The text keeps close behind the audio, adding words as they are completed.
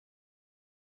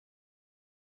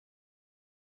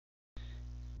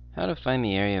How to find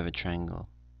the area of a triangle.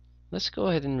 Let's go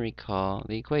ahead and recall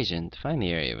the equation to find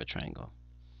the area of a triangle.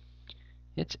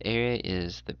 Its area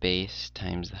is the base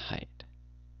times the height.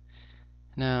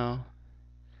 Now,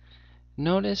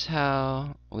 notice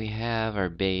how we have our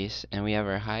base and we have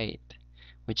our height,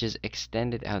 which is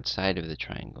extended outside of the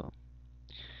triangle.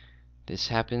 This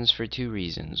happens for two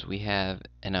reasons. We have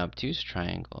an obtuse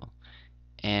triangle,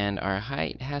 and our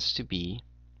height has to be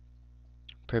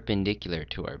perpendicular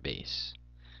to our base.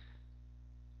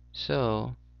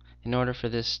 So, in order for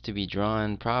this to be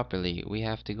drawn properly, we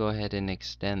have to go ahead and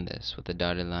extend this with a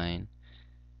dotted line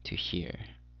to here.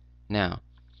 Now,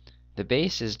 the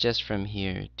base is just from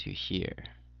here to here.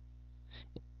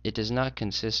 It does not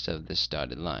consist of this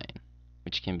dotted line,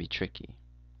 which can be tricky.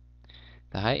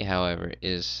 The height, however,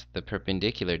 is the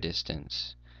perpendicular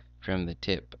distance from the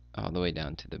tip all the way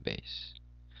down to the base.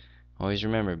 Always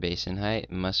remember, base and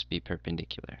height must be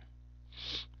perpendicular.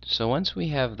 So once we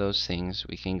have those things,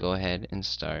 we can go ahead and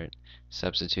start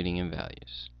substituting in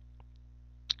values.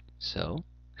 So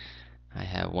I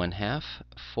have 1/2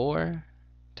 4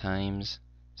 times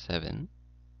 7.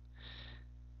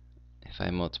 If I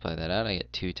multiply that out, I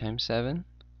get 2 times 7,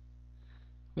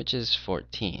 which is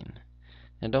 14.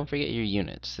 And don't forget your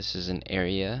units. This is an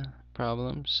area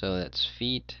problem, so that's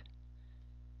feet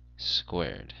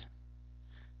squared.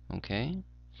 Okay?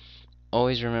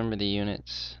 Always remember the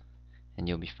units, and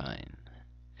you'll be fine.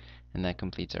 And that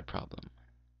completes our problem.